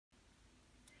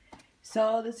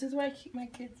So this is where I keep my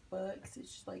kids' books.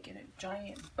 It's just like in a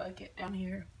giant bucket down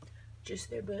here. Just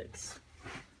their books.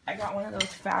 I got one of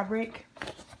those fabric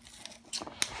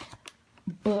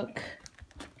book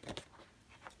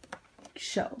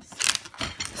shelves.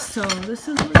 So this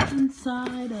is what's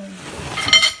inside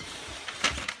of.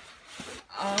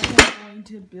 I'm going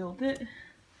to build it.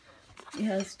 It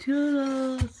has two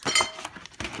of those.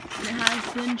 It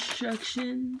has the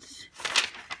instructions.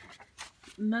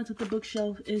 And that's what the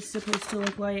bookshelf is supposed to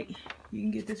look like. You can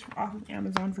get this off of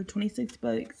Amazon for 26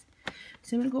 bucks.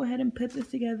 So I'm gonna go ahead and put this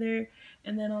together,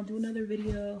 and then I'll do another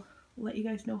video, let you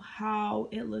guys know how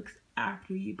it looks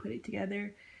after you put it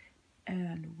together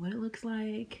and what it looks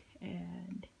like,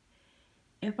 and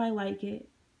if I like it.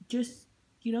 Just,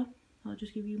 you know, I'll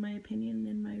just give you my opinion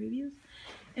and my reviews.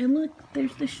 And look,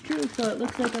 there's the screw, so it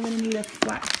looks like I'm gonna need a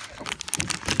flat,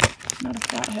 not a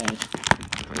flat head.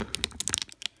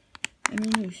 I'm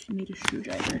gonna need a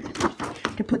screwdriver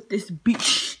to put this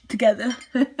beach together.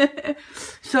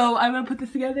 So I'm gonna put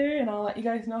this together and I'll let you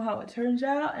guys know how it turns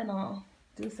out, and I'll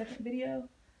do a second video.